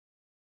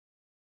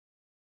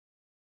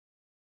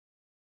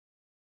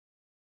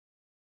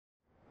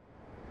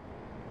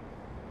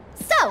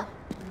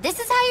this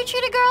is how you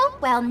treat a girl?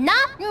 Well,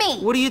 not me.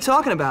 What are you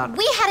talking about?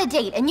 We had a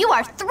date, and you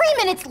are 3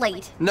 minutes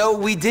late. No,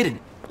 we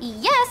didn't.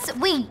 Yes,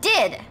 we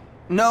did.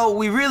 No,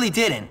 we really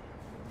didn't.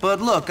 But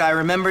look, I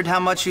remembered how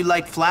much you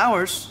like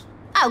flowers.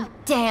 Oh,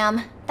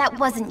 damn. That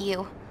wasn't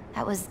you.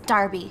 That was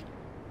Darby.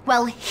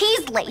 Well,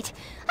 he's late.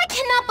 I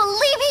cannot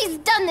believe he's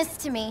done this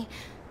to me.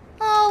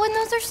 Oh, and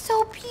those are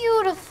so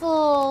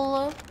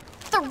beautiful.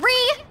 3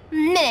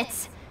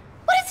 minutes.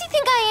 What does he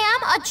think I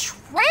am, a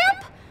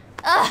tramp?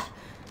 Ugh.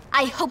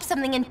 I hope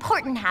something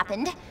important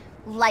happened.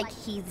 Like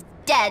he's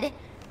dead.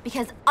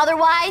 Because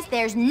otherwise,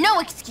 there's no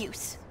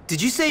excuse.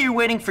 Did you say you're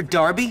waiting for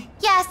Darby?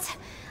 Yes.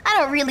 I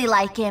don't really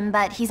like him,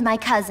 but he's my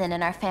cousin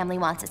and our family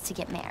wants us to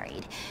get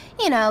married.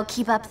 You know,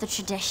 keep up the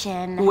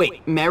tradition.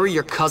 Wait, marry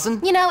your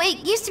cousin? You know,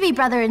 it used to be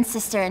brother and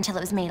sister until it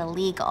was made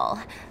illegal.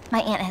 My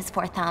aunt has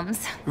 4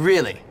 thumbs.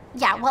 Really?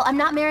 Yeah, well, I'm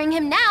not marrying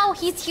him now.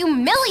 He's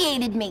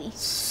humiliated me.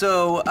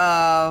 So,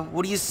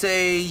 what do you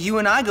say you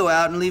and I go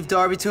out and leave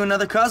Darby to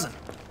another cousin?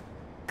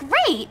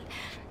 Great.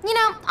 You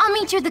know, I'll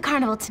meet you at the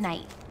carnival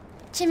tonight.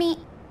 Jimmy,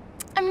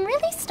 I'm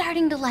really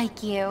starting to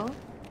like you.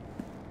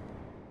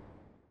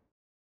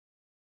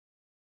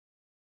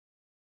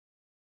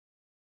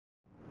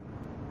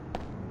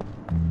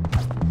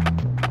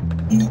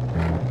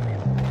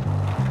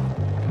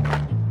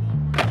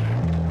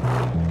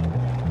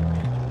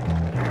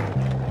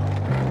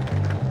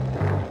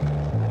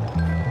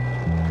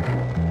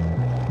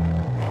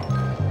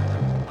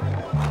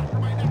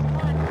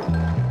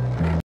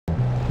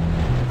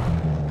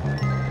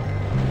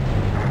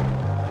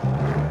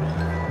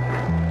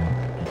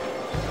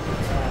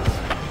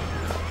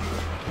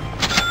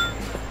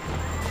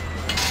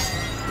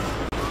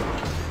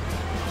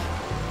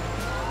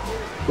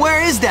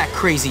 Where is that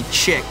crazy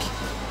chick?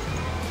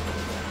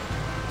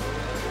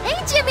 Hey,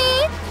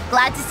 Jimmy!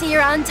 Glad to see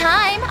you're on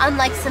time,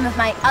 unlike some of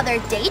my other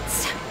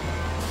dates.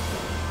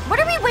 What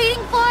are we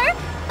waiting for?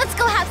 Let's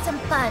go have some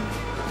fun.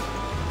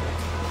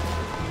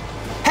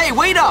 Hey,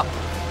 wait up!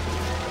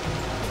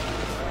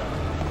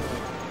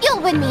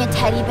 You'll win me a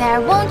teddy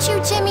bear, won't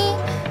you, Jimmy?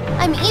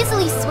 I'm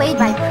easily swayed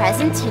by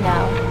presents, you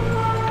know.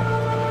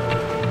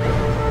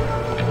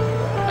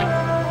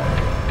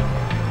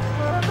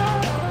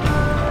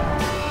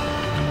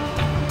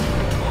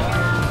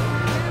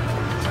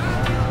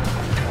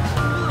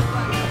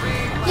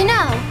 You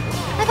know,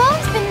 I've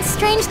always been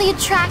strangely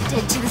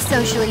attracted to the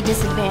socially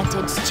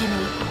disadvantaged,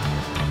 Jimmy.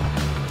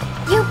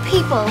 You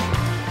people,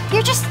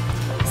 you're just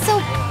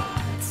so...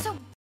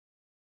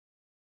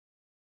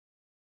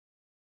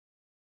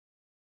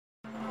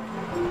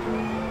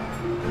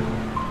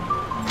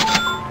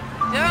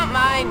 Don't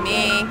mind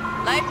me.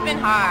 Life's been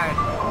hard.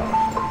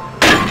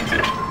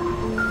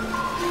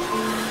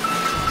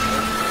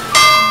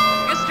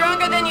 You're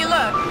stronger than you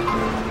look.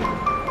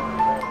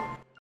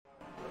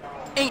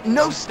 Ain't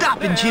no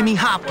stopping Jimmy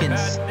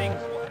Hopkins.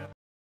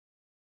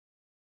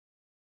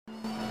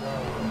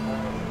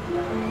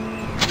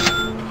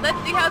 Let's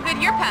see how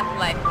good your past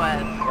life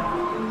was.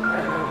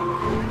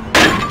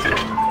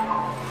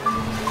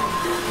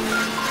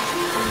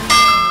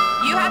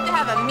 You have to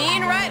have a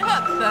mean right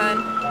hook,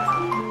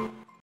 son.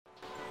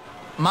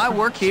 My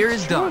work here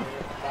is done.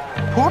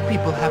 Poor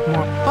people have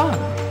more fun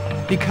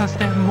because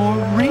they're more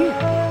real.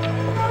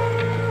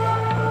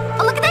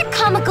 Oh, look at that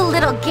comical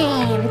little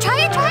game.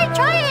 Try it, try it,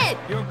 try it!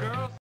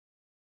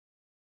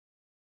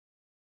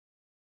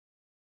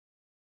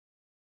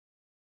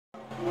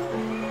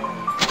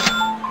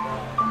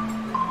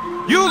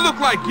 You look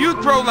like you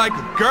throw like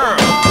a girl.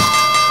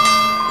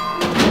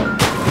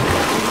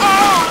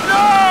 Oh,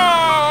 no!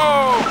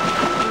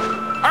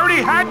 I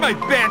already had my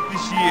bat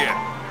this year.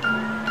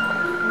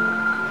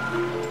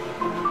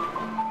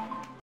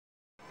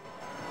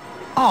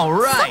 All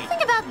right.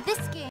 Something about this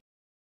game.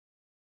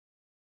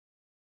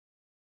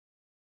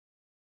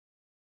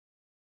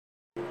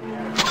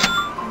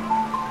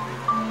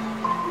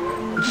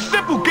 It's a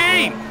simple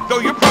game, though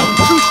you're probably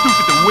too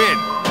stupid to win.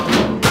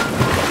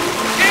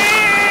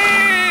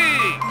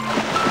 Hey!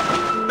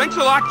 Thanks a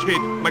lot, kid.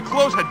 My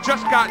clothes had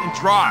just gotten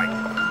dry.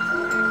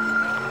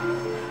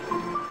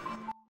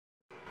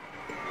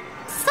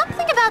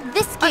 Something about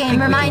this I think game we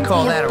can reminds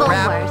call me that of a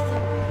wrap. Bullworth.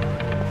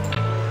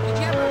 Did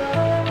you ever,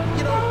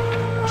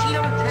 cheat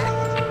on a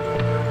test?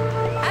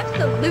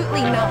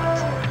 Absolutely not.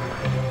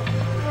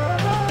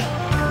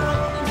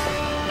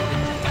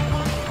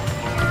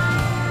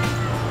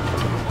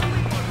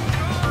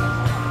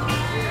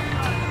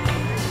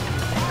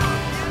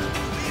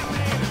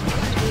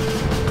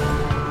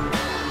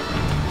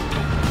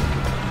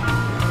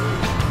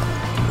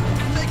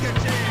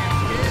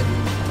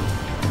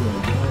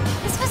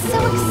 This was so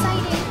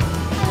exciting.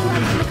 I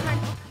love the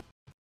carnival.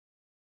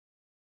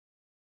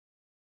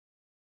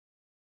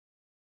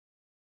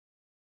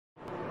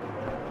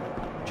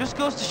 Just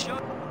goes to show...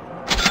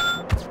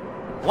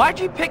 Why'd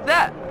you pick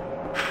that?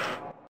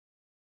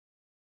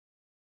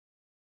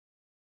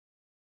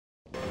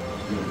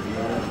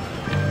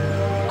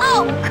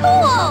 Oh,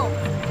 cool!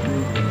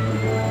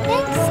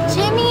 Thanks,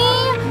 Jimmy.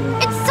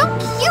 It's so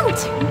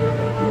cute.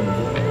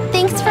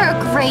 Thanks for a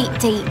great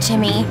date,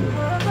 Jimmy.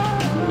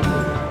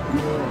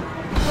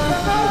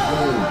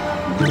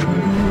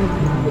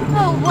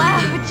 Oh,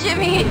 wow,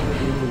 Jimmy.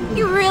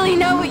 You really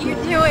know what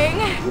you're doing.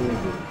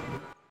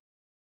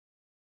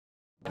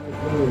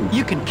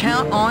 You can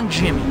count on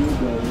Jimmy.